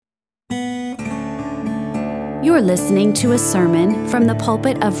You're listening to a sermon from the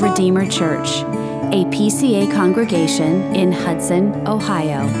pulpit of Redeemer Church, a PCA congregation in Hudson,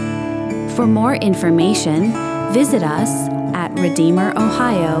 Ohio. For more information, visit us at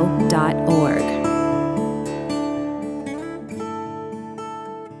redeemerohio.org.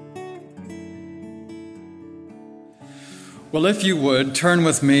 Well, if you would, turn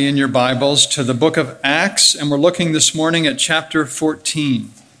with me in your Bibles to the book of Acts, and we're looking this morning at chapter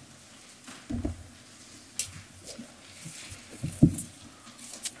 14.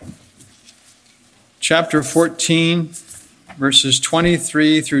 Chapter 14, verses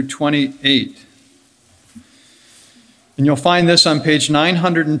 23 through 28. And you'll find this on page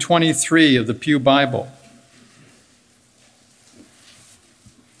 923 of the Pew Bible.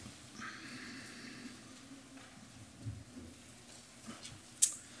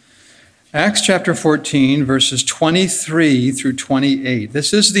 Acts chapter 14, verses 23 through 28.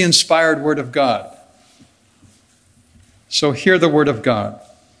 This is the inspired word of God. So hear the word of God.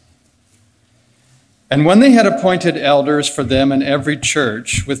 And when they had appointed elders for them in every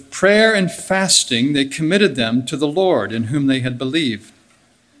church, with prayer and fasting, they committed them to the Lord in whom they had believed.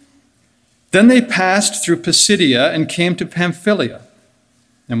 Then they passed through Pisidia and came to Pamphylia.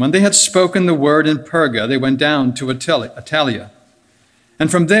 And when they had spoken the word in Perga, they went down to Attalia.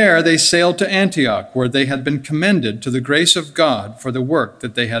 And from there they sailed to Antioch, where they had been commended to the grace of God for the work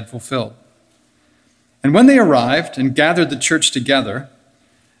that they had fulfilled. And when they arrived and gathered the church together,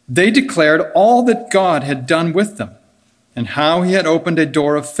 they declared all that God had done with them, and how he had opened a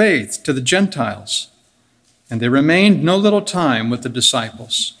door of faith to the Gentiles. And they remained no little time with the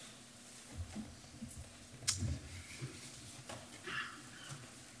disciples.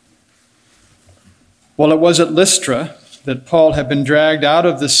 Well, it was at Lystra that Paul had been dragged out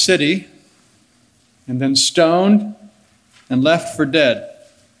of the city and then stoned and left for dead.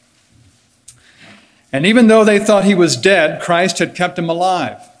 And even though they thought he was dead, Christ had kept him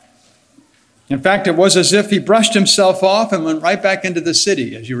alive. In fact, it was as if he brushed himself off and went right back into the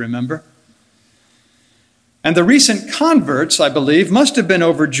city, as you remember. And the recent converts, I believe, must have been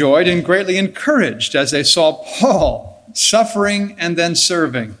overjoyed and greatly encouraged as they saw Paul suffering and then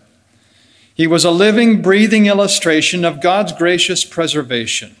serving. He was a living, breathing illustration of God's gracious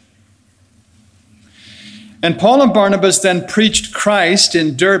preservation. And Paul and Barnabas then preached Christ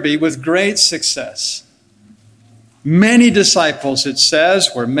in Derbe with great success. Many disciples, it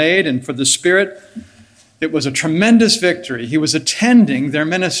says, were made, and for the Spirit, it was a tremendous victory. He was attending their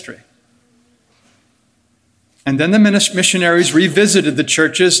ministry. And then the missionaries revisited the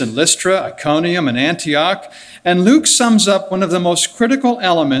churches in Lystra, Iconium, and Antioch, and Luke sums up one of the most critical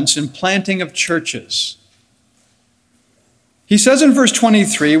elements in planting of churches. He says in verse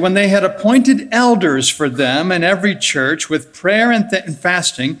 23, when they had appointed elders for them in every church with prayer and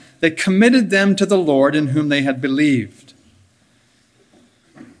fasting, they committed them to the Lord in whom they had believed.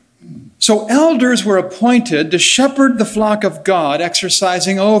 So elders were appointed to shepherd the flock of God,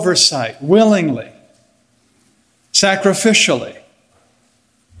 exercising oversight willingly, sacrificially.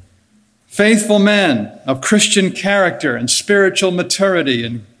 Faithful men of Christian character and spiritual maturity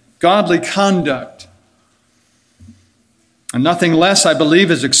and godly conduct. And nothing less, I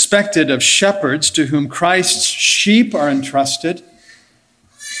believe, is expected of shepherds to whom Christ's sheep are entrusted.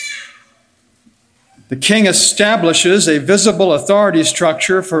 The king establishes a visible authority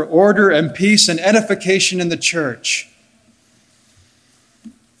structure for order and peace and edification in the church.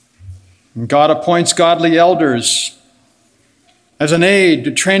 And God appoints godly elders as an aid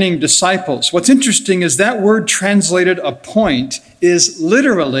to training disciples. What's interesting is that word translated appoint is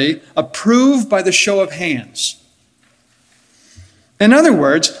literally approved by the show of hands. In other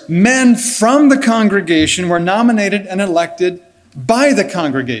words, men from the congregation were nominated and elected by the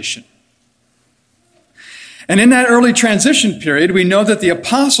congregation. And in that early transition period, we know that the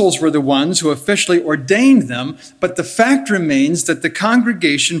apostles were the ones who officially ordained them, but the fact remains that the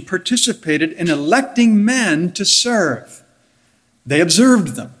congregation participated in electing men to serve. They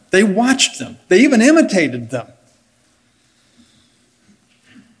observed them. They watched them. They even imitated them.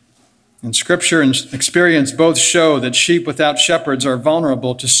 And Scripture and experience both show that sheep without shepherds are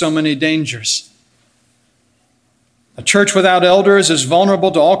vulnerable to so many dangers. A church without elders is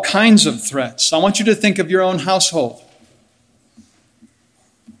vulnerable to all kinds of threats. I want you to think of your own household.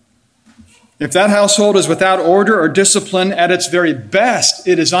 If that household is without order or discipline at its very best,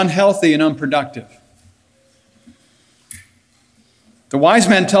 it is unhealthy and unproductive. The wise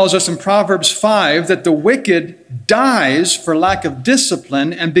man tells us in Proverbs 5 that the wicked dies for lack of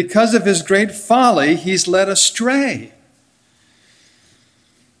discipline, and because of his great folly, he's led astray.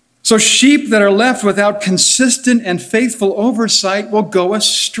 So sheep that are left without consistent and faithful oversight will go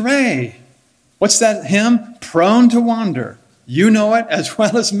astray. What's that hymn? Prone to wander. You know it as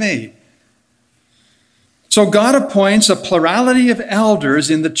well as me. So God appoints a plurality of elders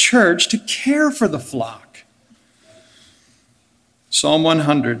in the church to care for the flock. Psalm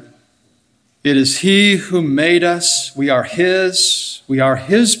 100. It is he who made us. We are his. We are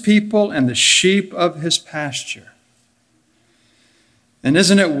his people and the sheep of his pasture. And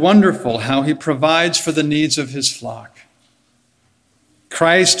isn't it wonderful how he provides for the needs of his flock?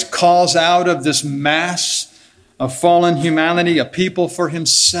 Christ calls out of this mass of fallen humanity a people for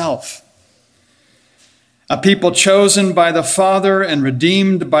himself. A people chosen by the Father and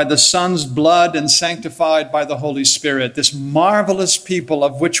redeemed by the Son's blood and sanctified by the Holy Spirit. This marvelous people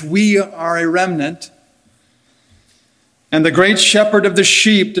of which we are a remnant. And the great shepherd of the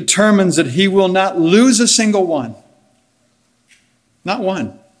sheep determines that he will not lose a single one. Not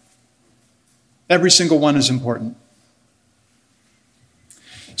one. Every single one is important.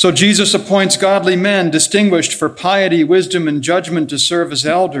 So Jesus appoints godly men distinguished for piety, wisdom, and judgment to serve as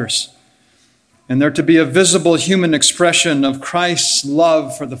elders. And they're to be a visible human expression of Christ's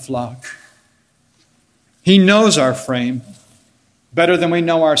love for the flock. He knows our frame better than we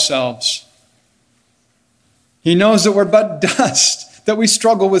know ourselves. He knows that we're but dust, that we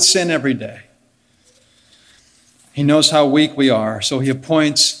struggle with sin every day. He knows how weak we are, so he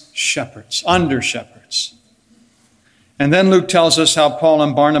appoints shepherds, under-shepherds. And then Luke tells us how Paul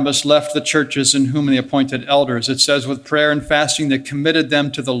and Barnabas left the churches in whom they appointed elders. It says, with prayer and fasting, they committed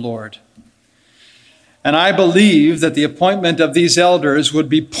them to the Lord. And I believe that the appointment of these elders would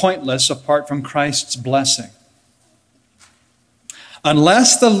be pointless apart from Christ's blessing.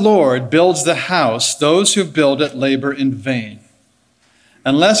 Unless the Lord builds the house, those who build it labor in vain.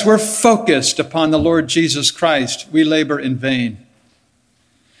 Unless we're focused upon the Lord Jesus Christ, we labor in vain.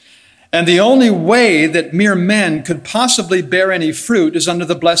 And the only way that mere men could possibly bear any fruit is under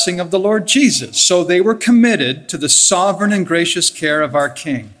the blessing of the Lord Jesus. So they were committed to the sovereign and gracious care of our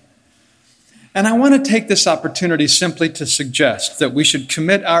King. And I want to take this opportunity simply to suggest that we should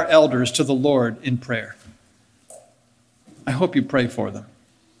commit our elders to the Lord in prayer. I hope you pray for them.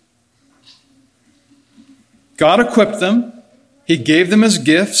 God equipped them. He gave them as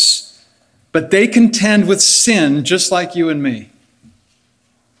gifts, but they contend with sin just like you and me.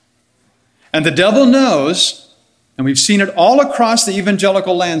 And the devil knows, and we've seen it all across the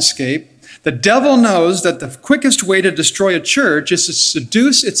evangelical landscape, the devil knows that the quickest way to destroy a church is to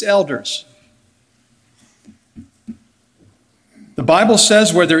seduce its elders. The Bible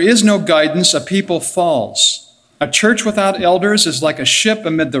says where there is no guidance, a people falls. A church without elders is like a ship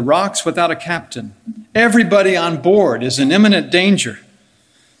amid the rocks without a captain. Everybody on board is in imminent danger.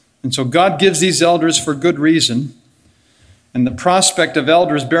 And so God gives these elders for good reason. And the prospect of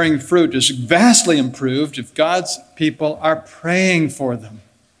elders bearing fruit is vastly improved if God's people are praying for them.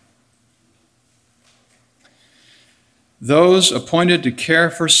 Those appointed to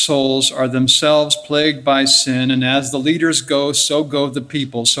care for souls are themselves plagued by sin, and as the leaders go, so go the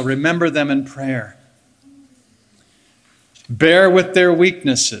people. So remember them in prayer. Bear with their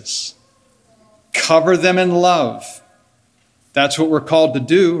weaknesses. Cover them in love. That's what we're called to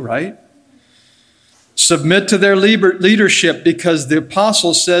do, right? Submit to their leadership because the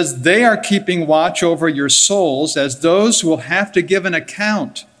apostle says they are keeping watch over your souls as those who will have to give an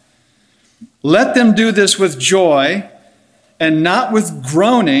account. Let them do this with joy and not with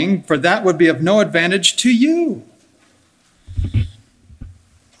groaning, for that would be of no advantage to you.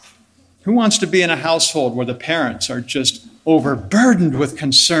 Who wants to be in a household where the parents are just overburdened with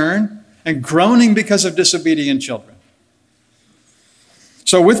concern and groaning because of disobedient children?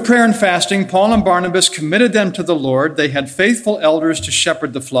 So with prayer and fasting, Paul and Barnabas committed them to the Lord. They had faithful elders to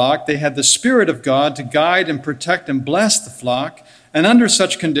shepherd the flock. They had the Spirit of God to guide and protect and bless the flock. And under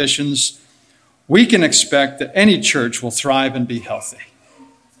such conditions, we can expect that any church will thrive and be healthy.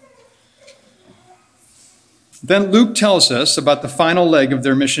 Then Luke tells us about the final leg of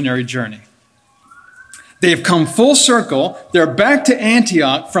their missionary journey. They have come full circle. They're back to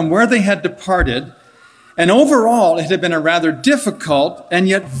Antioch from where they had departed. And overall, it had been a rather difficult and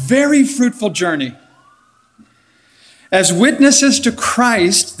yet very fruitful journey. As witnesses to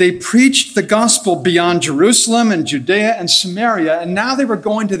Christ, they preached the gospel beyond Jerusalem and Judea and Samaria, and now they were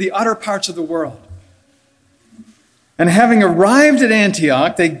going to the utter parts of the world. And having arrived at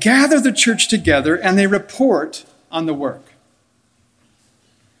Antioch, they gather the church together and they report on the work.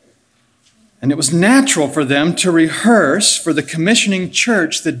 And it was natural for them to rehearse for the commissioning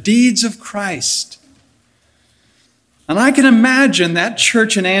church the deeds of Christ. And I can imagine that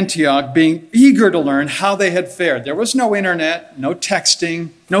church in Antioch being eager to learn how they had fared. There was no internet, no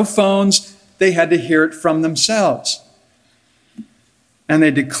texting, no phones. They had to hear it from themselves. And they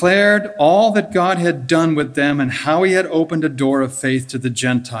declared all that God had done with them and how he had opened a door of faith to the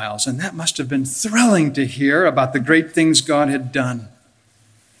Gentiles. And that must have been thrilling to hear about the great things God had done.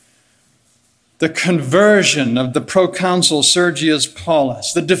 The conversion of the proconsul Sergius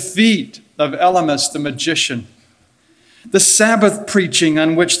Paulus, the defeat of Elymas the magician, the Sabbath preaching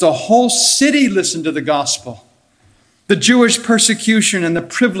on which the whole city listened to the gospel, the Jewish persecution and the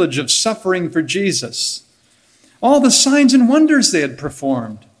privilege of suffering for Jesus, all the signs and wonders they had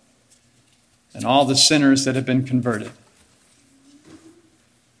performed, and all the sinners that had been converted.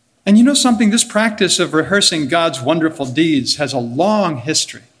 And you know something? This practice of rehearsing God's wonderful deeds has a long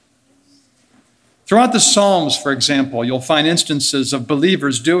history. Throughout the Psalms, for example, you'll find instances of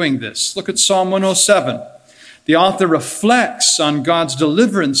believers doing this. Look at Psalm 107. The author reflects on God's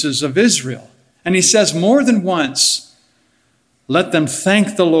deliverances of Israel, and he says more than once, "Let them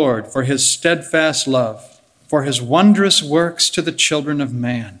thank the Lord for his steadfast love, for his wondrous works to the children of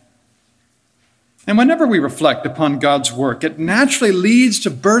man." And whenever we reflect upon God's work, it naturally leads to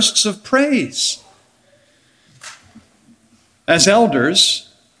bursts of praise. As elders,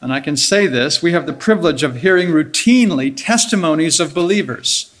 and I can say this, we have the privilege of hearing routinely testimonies of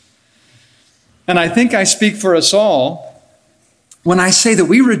believers. And I think I speak for us all when I say that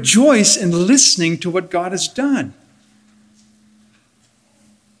we rejoice in listening to what God has done.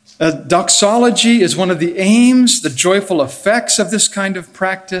 Doxology is one of the aims, the joyful effects of this kind of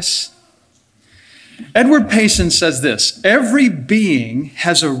practice. Edward Payson says this: "Every being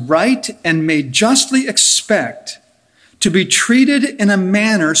has a right and may justly expect to be treated in a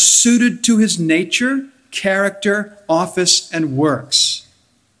manner suited to his nature, character, office, and works."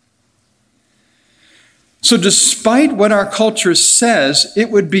 So despite what our culture says, it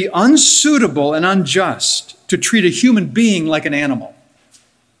would be unsuitable and unjust to treat a human being like an animal.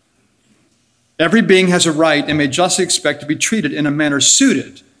 Every being has a right and may justly expect to be treated in a manner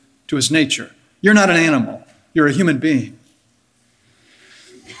suited to his nature. You're not an animal. You're a human being.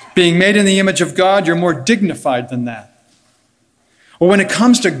 Being made in the image of God, you're more dignified than that. Or when it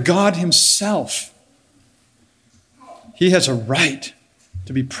comes to God himself, he has a right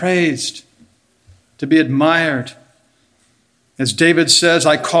to be praised, to be admired. As David says,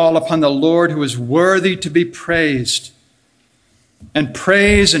 "I call upon the Lord who is worthy to be praised." And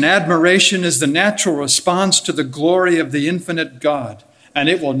praise and admiration is the natural response to the glory of the infinite God. And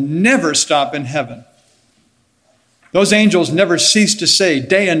it will never stop in heaven. Those angels never cease to say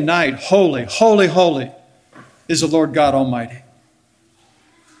day and night, "Holy, holy, holy is the Lord God Almighty."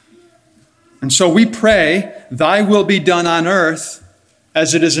 And so we pray, "Thy will be done on earth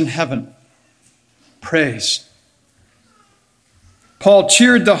as it is in heaven." Praise. Paul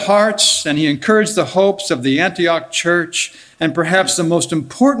cheered the hearts and he encouraged the hopes of the Antioch church, and perhaps the most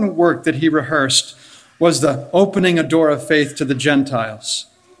important work that he rehearsed was the opening a door of faith to the Gentiles.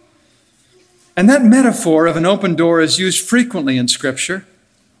 And that metaphor of an open door is used frequently in Scripture.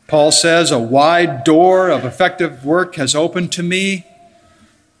 Paul says, "A wide door of effective work has opened to me."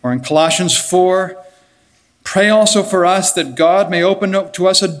 Or in Colossians 4, "Pray also for us that God may open up to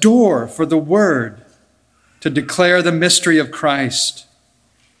us a door for the word to declare the mystery of Christ."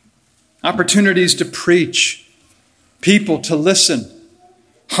 Opportunities to preach, people to listen,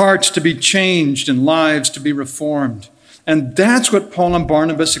 hearts to be changed and lives to be reformed. And that's what Paul and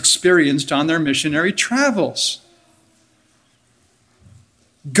Barnabas experienced on their missionary travels.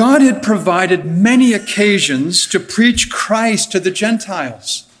 God had provided many occasions to preach Christ to the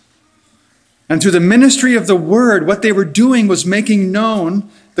Gentiles. And through the ministry of the word, what they were doing was making known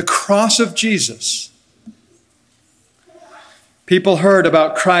the cross of Jesus. People heard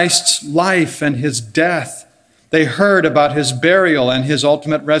about Christ's life and his death. They heard about his burial and his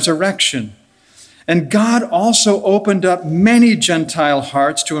ultimate resurrection. And God also opened up many Gentile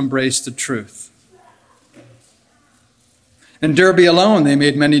hearts to embrace the truth. In Derbe alone, they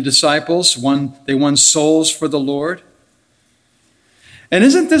made many disciples. They won souls for the Lord. And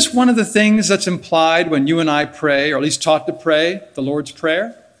isn't this one of the things that's implied when you and I pray, or at least taught to pray, the Lord's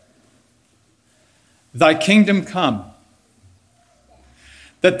Prayer? "Thy kingdom come,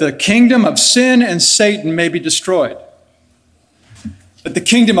 that the kingdom of sin and Satan may be destroyed, that the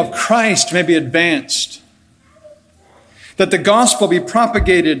kingdom of Christ may be advanced, that the gospel be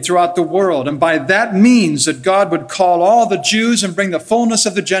propagated throughout the world, and by that means that God would call all the Jews and bring the fullness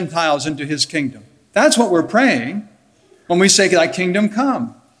of the Gentiles into his kingdom." That's what we're praying when we say, "Thy kingdom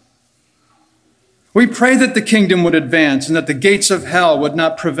come." We pray that the kingdom would advance and that the gates of hell would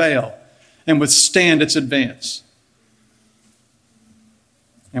not prevail and withstand its advance.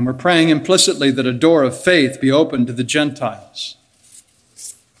 And we're praying implicitly that a door of faith be opened to the Gentiles.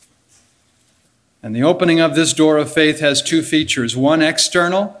 And the opening of this door of faith has two features, one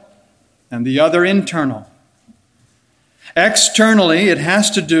external and the other internal. Externally, it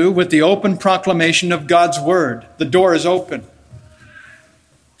has to do with the open proclamation of God's word. The door is open.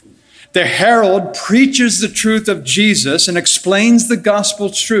 The herald preaches the truth of Jesus and explains the gospel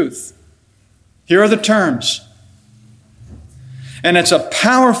truth. Here are the terms. And it's a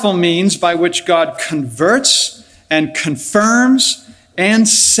powerful means by which God converts and confirms and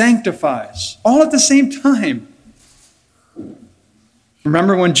sanctifies, all at the same time.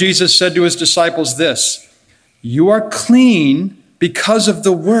 Remember when Jesus said to his disciples this, "You are clean because of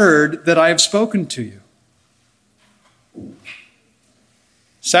the word that I have spoken to you."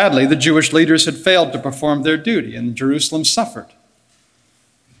 Sadly, the Jewish leaders had failed to perform their duty, and Jerusalem suffered.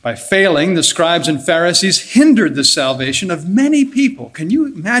 By failing, the scribes and Pharisees hindered the salvation of many people. Can you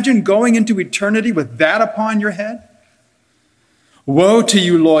imagine going into eternity with that upon your head? Woe to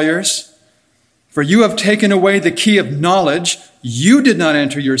you, lawyers, for you have taken away the key of knowledge. You did not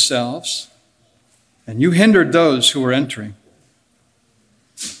enter yourselves, and you hindered those who were entering.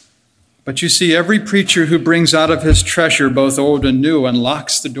 But you see, every preacher who brings out of his treasure both old and new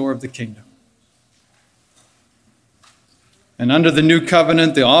unlocks the door of the kingdom. And under the new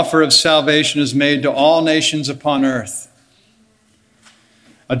covenant, the offer of salvation is made to all nations upon earth.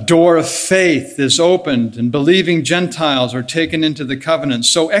 A door of faith is opened, and believing Gentiles are taken into the covenant.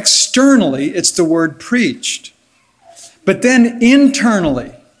 So externally, it's the word preached. But then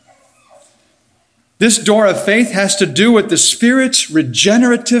internally, this door of faith has to do with the Spirit's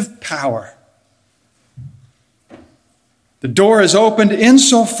regenerative power. The door is opened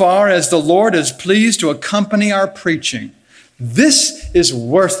insofar as the Lord is pleased to accompany our preaching. This is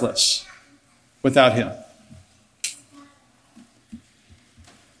worthless without him.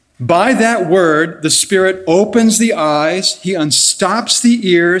 By that word, the Spirit opens the eyes, he unstops the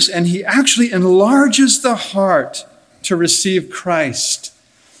ears, and he actually enlarges the heart to receive Christ.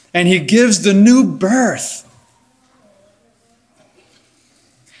 And he gives the new birth.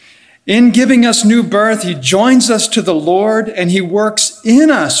 In giving us new birth, he joins us to the Lord and he works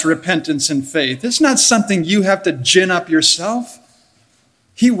in us repentance and faith. It's not something you have to gin up yourself.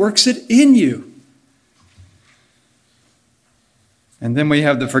 He works it in you. And then we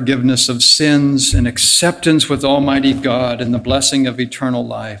have the forgiveness of sins and acceptance with Almighty God and the blessing of eternal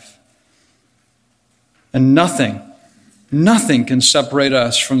life. And nothing can separate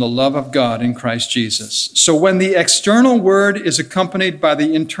us from the love of God in Christ Jesus. So when the external word is accompanied by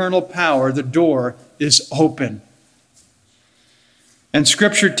the internal power, the door is open. And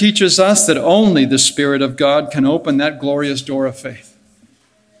Scripture teaches us that only the Spirit of God can open that glorious door of faith.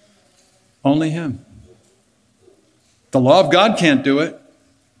 Only him. The law of God can't do it,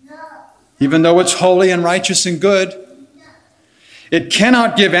 even though it's holy and righteous and good. It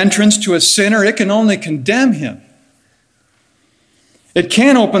cannot give entrance to a sinner. It can only condemn him. It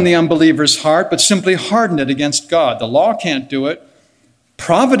can open the unbeliever's heart, but simply harden it against God. The law can't do it.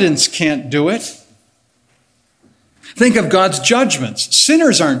 Providence can't do it. Think of God's judgments.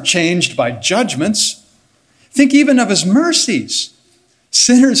 Sinners aren't changed by judgments. Think even of his mercies.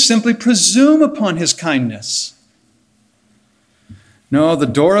 Sinners simply presume upon his kindness. No, the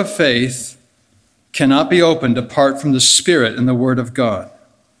door of faith cannot be opened apart from the Spirit and the Word of God.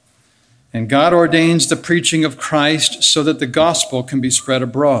 And God ordains the preaching of Christ so that the gospel can be spread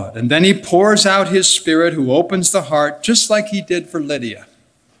abroad. And then he pours out his Spirit who opens the heart just like he did for Lydia.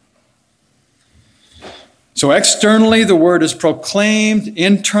 So externally, the word is proclaimed.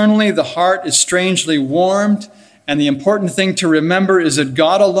 Internally, the heart is strangely warmed. And the important thing to remember is that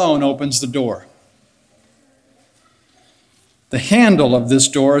God alone opens the door. The handle of this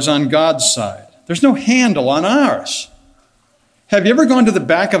door is on God's side. There's no handle on ours. Have you ever gone to the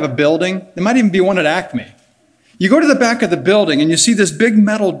back of a building? There might even be one at Acme. You go to the back of the building and you see this big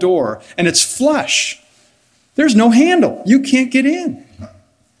metal door and it's flush. There's no handle. You can't get in.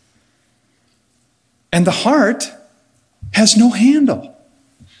 And the heart has no handle.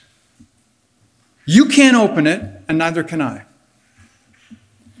 You can't open it and neither can I.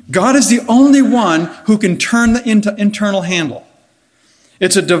 God is the only one who can turn the internal handle.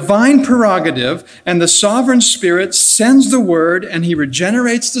 It's a divine prerogative, and the sovereign Spirit sends the word, and he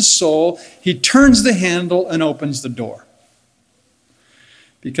regenerates the soul. He turns the handle and opens the door.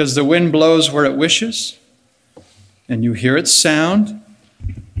 Because the wind blows where it wishes, and you hear its sound,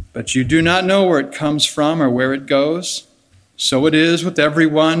 but you do not know where it comes from or where it goes. So it is with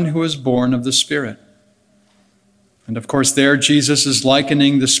everyone who is born of the Spirit. And of course, there Jesus is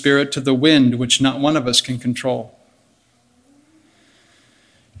likening the Spirit to the wind, which not one of us can control.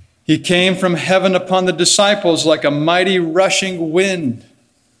 He came from heaven upon the disciples like a mighty rushing wind.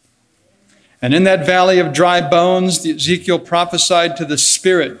 And in that valley of dry bones, Ezekiel prophesied to the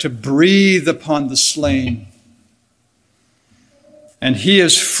Spirit to breathe upon the slain. And he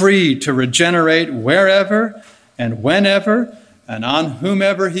is free to regenerate wherever and whenever and on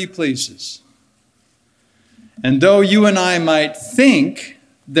whomever he pleases. And though you and I might think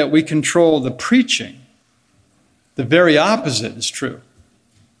that we control the preaching, the very opposite is true.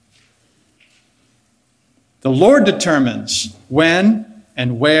 The Lord determines when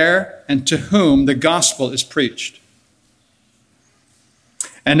and where and to whom the gospel is preached.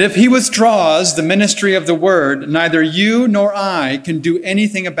 And if he withdraws the ministry of the word, neither you nor I can do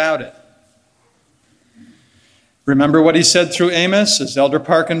anything about it. Remember what he said through Amos, as Elder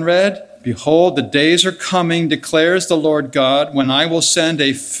Parkin read? Behold, the days are coming, declares the Lord God, when I will send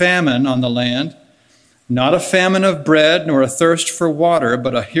a famine on the land, not a famine of bread, nor a thirst for water,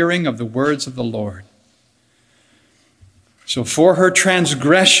 but a hearing of the words of the Lord. So for her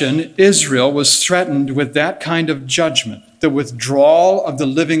transgression, Israel was threatened with that kind of judgment, the withdrawal of the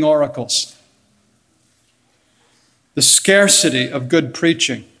living oracles, the scarcity of good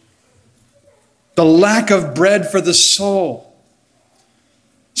preaching, the lack of bread for the soul,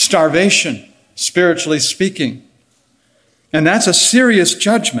 starvation, spiritually speaking. And that's a serious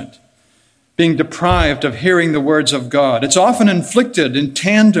judgment, being deprived of hearing the words of God. It's often inflicted in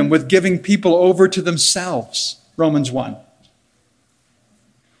tandem with giving people over to themselves, Romans 1.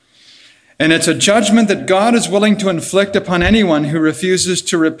 And it's a judgment that God is willing to inflict upon anyone who refuses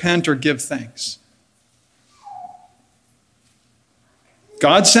to repent or give thanks.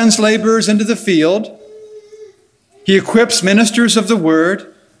 God sends laborers into the field. He equips ministers of the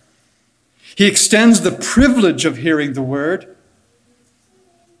word. He extends the privilege of hearing the word.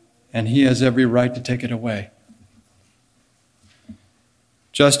 And he has every right to take it away.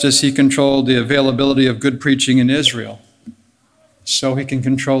 Just as he controlled the availability of good preaching in Israel, so he can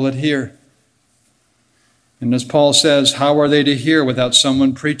control it here. And as Paul says, how are they to hear without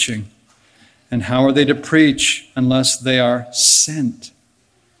someone preaching? And how are they to preach unless they are sent?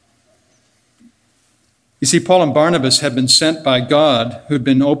 You see, Paul and Barnabas had been sent by God, who'd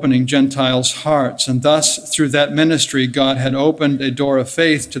been opening Gentiles' hearts, and thus, through that ministry, God had opened a door of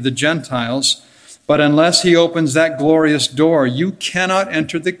faith to the Gentiles. But unless he opens that glorious door, you cannot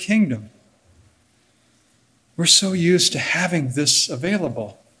enter the kingdom. We're so used to having this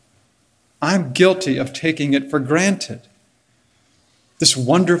available. I'm guilty of taking it for granted. This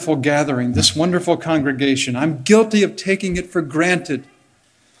wonderful gathering, this wonderful congregation, I'm guilty of taking it for granted.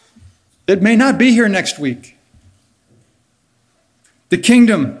 It may not be here next week. The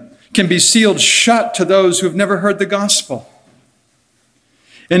kingdom can be sealed shut to those who have never heard the gospel.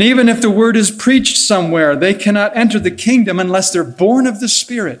 And even if the word is preached somewhere, they cannot enter the kingdom unless they're born of the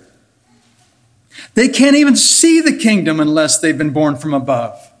Spirit. They can't even see the kingdom unless they've been born from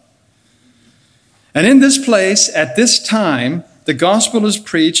above. And in this place, at this time, the gospel is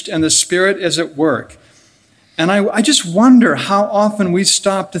preached and the Spirit is at work. And I just wonder how often we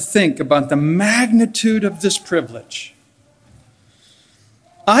stop to think about the magnitude of this privilege.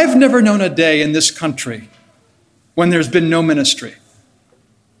 I've never known a day in this country when there's been no ministry.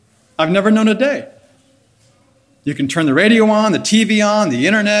 I've never known a day. You can turn the radio on, the TV on, the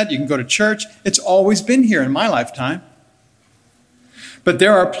internet, you can go to church. It's always been here in my lifetime. But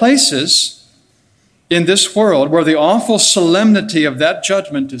there are places in this world where the awful solemnity of that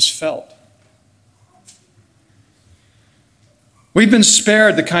judgment is felt. We've been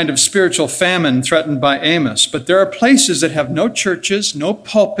spared the kind of spiritual famine threatened by Amos, but there are places that have no churches, no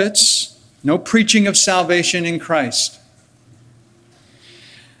pulpits, no preaching of salvation in Christ.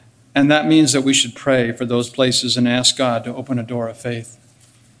 And that means that we should pray for those places and ask God to open a door of faith.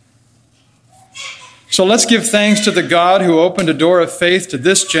 So let's give thanks to the God who opened a door of faith to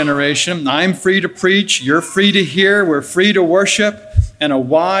this generation. I'm free to preach, you're free to hear, we're free to worship, and a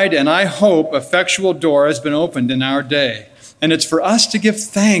wide and I hope effectual door has been opened in our day. And it's for us to give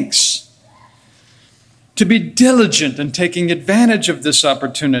thanks, to be diligent in taking advantage of this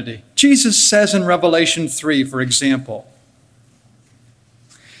opportunity. Jesus says in Revelation 3, for example,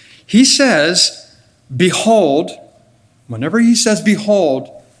 he says, behold, whenever he says behold,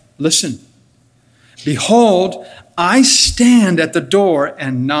 listen. Behold, I stand at the door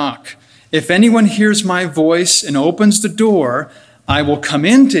and knock. If anyone hears my voice and opens the door, I will come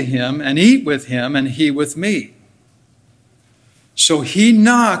into him and eat with him and he with me. So he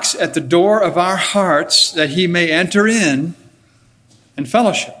knocks at the door of our hearts that he may enter in and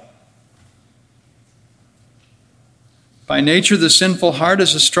fellowship. By nature, the sinful heart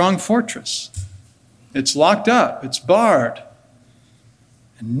is a strong fortress. It's locked up, it's barred.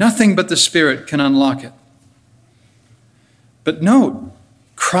 And nothing but the Spirit can unlock it. But note,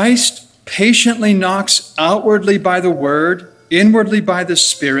 Christ patiently knocks outwardly by the word, inwardly by the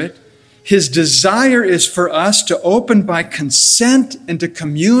Spirit. His desire is for us to open by consent and to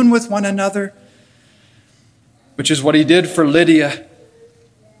commune with one another, which is what he did for Lydia.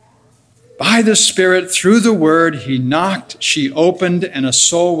 By the Spirit, through the word, he knocked, she opened, and a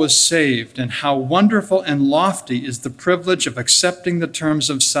soul was saved. And how wonderful and lofty is the privilege of accepting the terms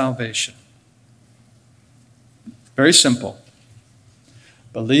of salvation. Very simple.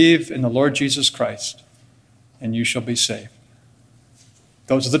 Believe in the Lord Jesus Christ, and you shall be saved.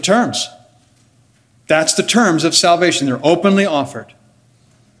 Those are the terms. That's the terms of salvation. They're openly offered.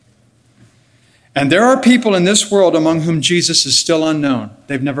 And there are people in this world among whom Jesus is still unknown.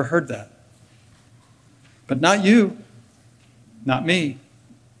 They've never heard that. But not you, not me.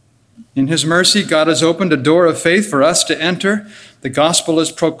 In his mercy, God has opened a door of faith for us to enter. The gospel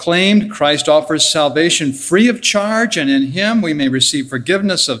is proclaimed. Christ offers salvation free of charge, and in him we may receive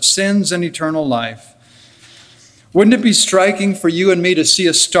forgiveness of sins and eternal life. Wouldn't it be striking for you and me to see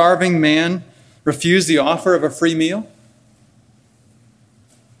a starving man refuse the offer of a free meal?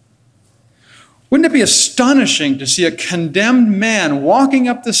 Wouldn't it be astonishing to see a condemned man walking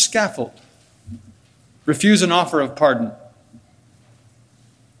up the scaffold refuse an offer of pardon?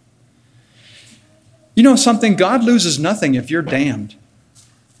 You know something? God loses nothing if you're damned.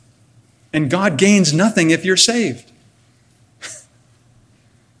 And God gains nothing if you're saved.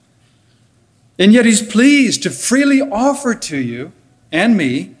 And yet he's pleased to freely offer to you and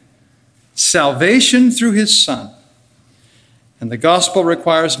me salvation through his Son. And the gospel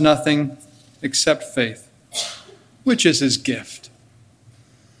requires nothing except faith, which is his gift.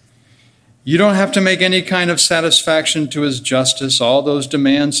 You don't have to make any kind of satisfaction to his justice. All those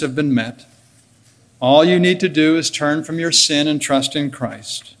demands have been met. All you need to do is turn from your sin and trust in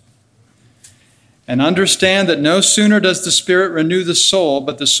Christ. And understand that no sooner does the Spirit renew the soul,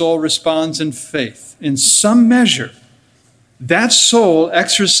 but the soul responds in faith. In some measure, that soul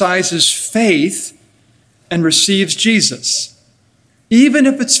exercises faith and receives Jesus, even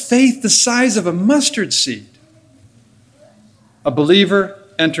if it's faith the size of a mustard seed. A believer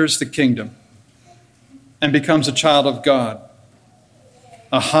enters the kingdom and becomes a child of God.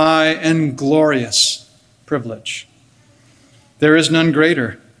 A high and glorious privilege. There is none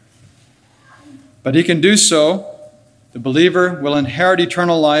greater. But he can do so. The believer will inherit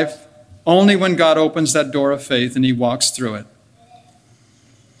eternal life only when God opens that door of faith and he walks through it.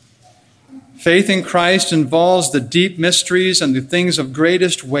 Faith in Christ involves the deep mysteries and the things of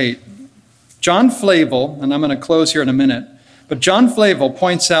greatest weight. John Flavel, and I'm going to close here in a minute, but John Flavel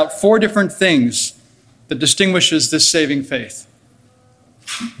points out 4 different things that distinguishes this saving faith.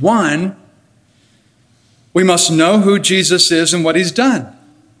 1, we must know who Jesus is and what he's done.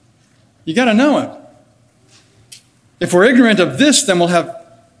 You got to know him. If we're ignorant of this, then we'll have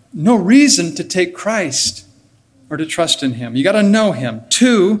no reason to take Christ or to trust in him. You got to know him.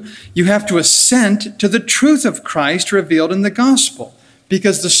 2, you have to assent to the truth of Christ revealed in the gospel,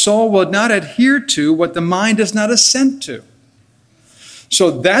 because the soul will not adhere to what the mind does not assent to.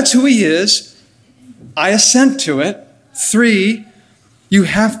 So that's who he is. I assent to it. 3, you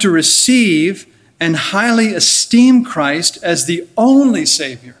have to receive and highly esteem Christ as the only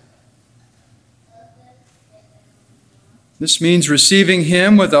Savior. This means receiving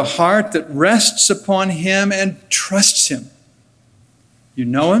him with a heart that rests upon him and trusts him. You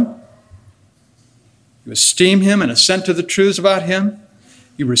know him. You esteem him and assent to the truths about him.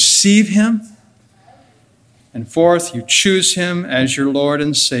 You receive him. And 4th, you choose him as your Lord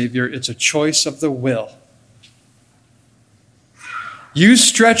and Savior. It's a choice of the will. You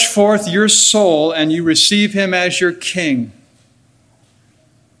stretch forth your soul and you receive him as your King.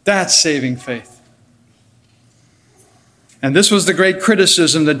 That's saving faith. And this was the great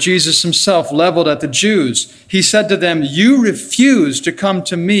criticism that Jesus himself leveled at the Jews. He said to them, "You refuse to come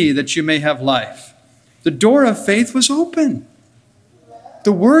to me that you may have life." The door of faith was open.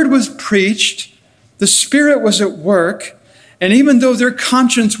 The word was preached. The Spirit was at work. And even though their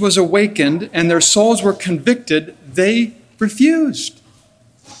conscience was awakened and their souls were convicted, they refused.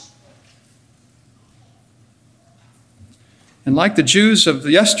 And like the Jews of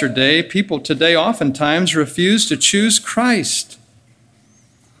yesterday, people today oftentimes refuse to choose Christ.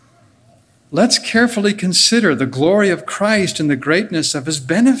 Let's carefully consider the glory of Christ and the greatness of his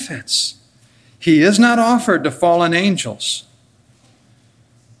benefits. He is not offered to fallen angels.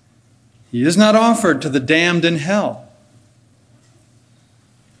 He is not offered to the damned in hell.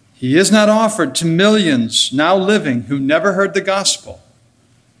 He is not offered to millions now living who never heard the gospel.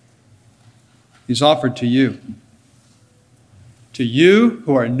 He's offered to you. To you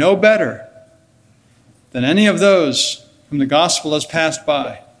who are no better than any of those whom the gospel has passed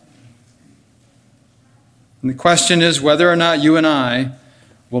by. And the question is whether or not you and I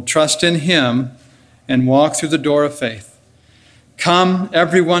will trust in him and walk through the door of faith. Come,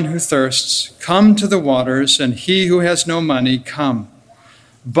 everyone who thirsts, come to the waters, and he who has no money, come.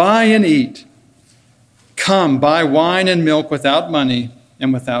 Buy and eat. Come, buy wine and milk without money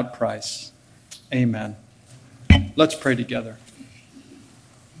and without price. Amen. Let's pray together.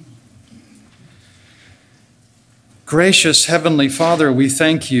 Gracious Heavenly Father, we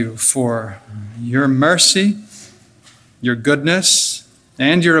thank you for your mercy, your goodness,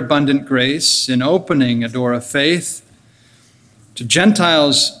 and your abundant grace in opening a door of faith to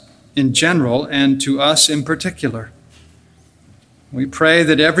Gentiles in general and to us in particular. We pray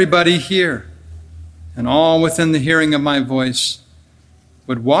that everybody here and all within the hearing of my voice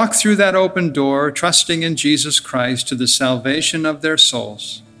would walk through that open door, trusting in Jesus Christ to the salvation of their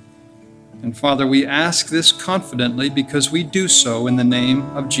souls. And Father, we ask this confidently because we do so in the name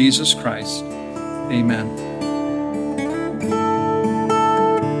of Jesus Christ. Amen.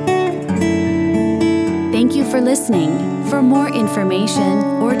 Thank you for listening. For more information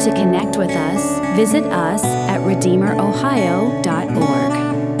or to connect with us, visit us at redeemerohio.org.